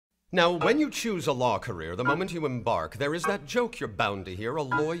Now, when you choose a law career, the moment you embark, there is that joke you're bound to hear: a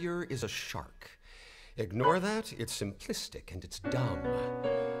lawyer is a shark. Ignore that, it's simplistic and it's dumb.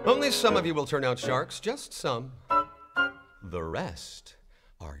 Only some of you will turn out sharks, just some. The rest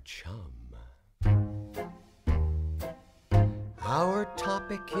are chum. Our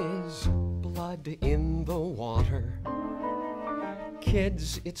topic is blood in the water.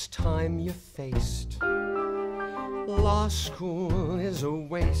 Kids, it's time you faced law school is a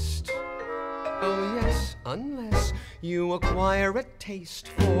waste. Oh yes, unless you acquire a taste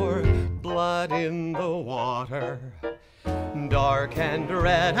for blood in the water. Dark and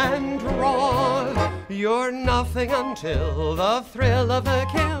red and raw, you're nothing until the thrill of the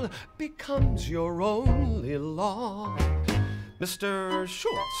kill becomes your only law. Mr.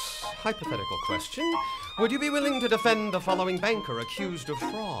 Schultz, hypothetical question. Would you be willing to defend the following banker accused of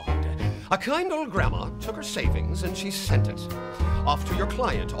fraud? A kind old grandma took her savings and she sent it off to your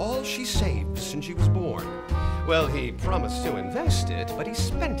client, all she saved since she was born. Well, he promised to invest it, but he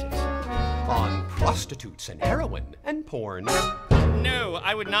spent it on prostitutes and heroin and porn. No,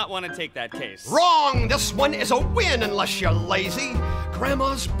 I would not want to take that case. Wrong! This one is a win unless you're lazy.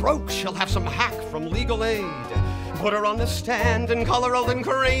 Grandma's broke, she'll have some hack from legal aid. Put her on the stand and call her old and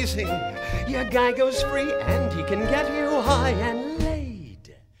crazy. Your guy goes free and he can get you high and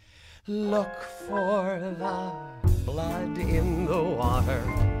laid. Look for the blood in the water.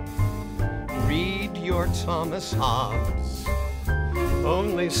 Read your Thomas Hobbes.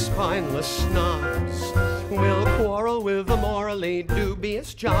 Only spineless snobs will quarrel with the morally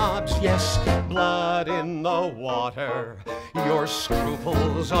dubious jobs. Yes, blood in the water. Your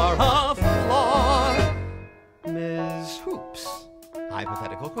scruples are a flaw. Ms. Hoops,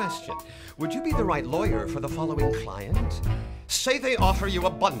 hypothetical question. Would you be the right lawyer for the following client? Say they offer you a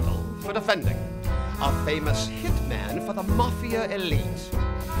bundle for defending a famous hitman for the mafia elite.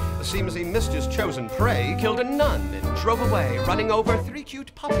 Seems he missed his chosen prey, killed a nun, and drove away, running over 3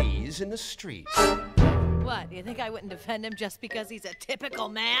 cute puppies in the street. What, you think I wouldn't defend him just because he's a typical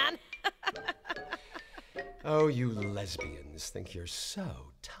man? Oh, you lesbians think you're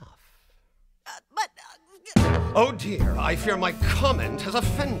so tough. Oh dear, I fear my comment has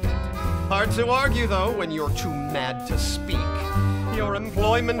offended. Hard to argue, though, when you're too mad to speak. Your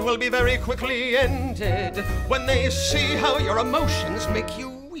employment will be very quickly ended when they see how your emotions make you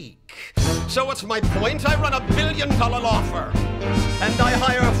weak. So what's my point? I run $1 billion law firm, and I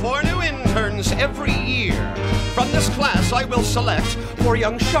hire 4 new interns every year. From this class, I will select 4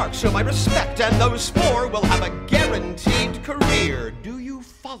 young sharks whom I respect, and those 4 will have a guaranteed career. Do you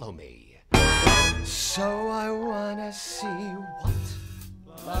follow me? So I wanna see what?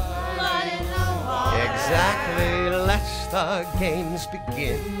 Blood in the water. Exactly, let the games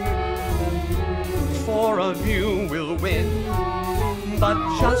begin. 4 of you will win, but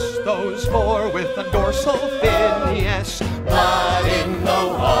just those 4 with the dorsal fin. Yes, blood in the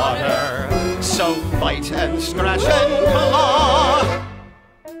water. So fight and scratch and claw.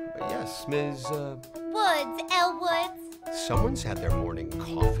 Yes, Ms. Woods, L. Woods. Someone's had their morning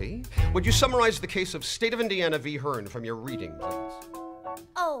coffee. Would you summarize the case of State of Indiana v. Hearn from your reading, please?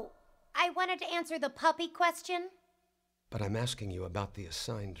 Oh, I wanted to answer the puppy question. But I'm asking you about the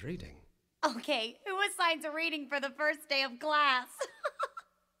assigned reading. Okay, who assigns a reading for the first day of class?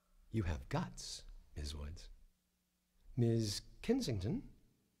 You have guts, Ms. Woods. Ms. Kensington,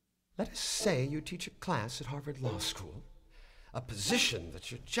 let us say you teach a class at Harvard Law School, a position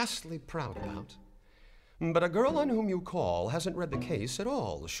that you're justly proud about. But a girl on whom you call hasn't read the case at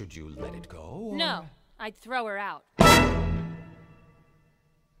all. Should you let it go? Or... No, I'd throw her out.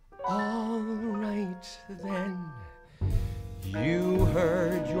 All right, then. You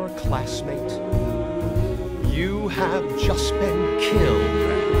heard your classmate. You have just been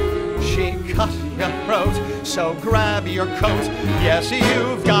killed. She cut your throat, so grab your coat. Yes,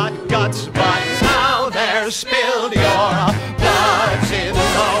 you've got guts, but now they're spilled. You're